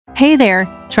Hey there,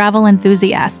 travel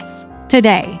enthusiasts!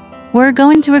 Today, we're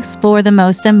going to explore the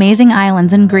most amazing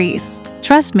islands in Greece.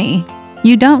 Trust me,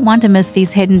 you don't want to miss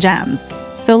these hidden gems.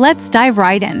 So let's dive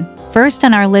right in. First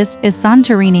on our list is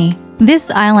Santorini. This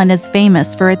island is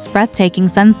famous for its breathtaking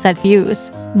sunset views,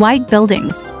 white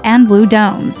buildings, and blue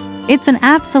domes. It's an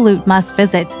absolute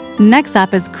must-visit. Next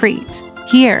up is Crete.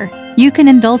 Here, you can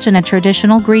indulge in a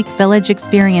traditional Greek village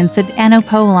experience at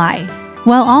Anapoli,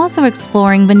 while also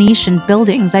exploring Venetian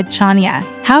buildings at Chania.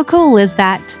 How cool is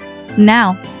that?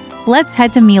 Now, let's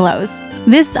head to Milos.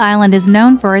 This island is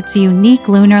known for its unique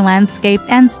lunar landscape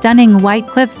and stunning white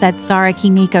cliffs at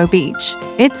Sarakiniko Beach.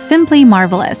 It's simply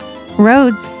marvelous.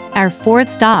 Rhodes, our fourth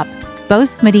stop,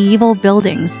 boasts medieval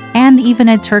buildings and even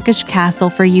a Turkish castle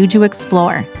for you to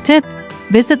explore. Tip: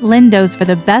 visit Lindos for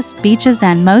the best beaches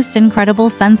and most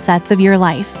incredible sunsets of your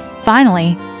life.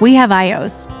 Finally, we have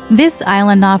Ios. This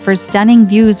island offers stunning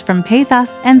views from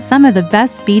Pathos and some of the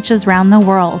best beaches around the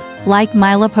world, like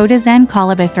Mylopotas and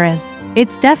Kalabithras.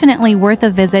 It's definitely worth a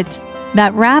visit.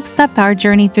 That wraps up our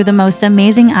journey through the most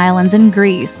amazing islands in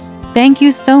Greece. Thank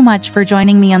you so much for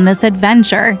joining me on this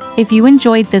adventure. If you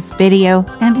enjoyed this video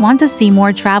and want to see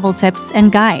more travel tips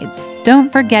and guides,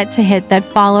 don't forget to hit that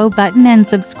follow button and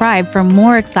subscribe for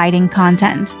more exciting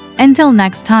content. Until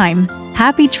next time,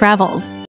 happy travels!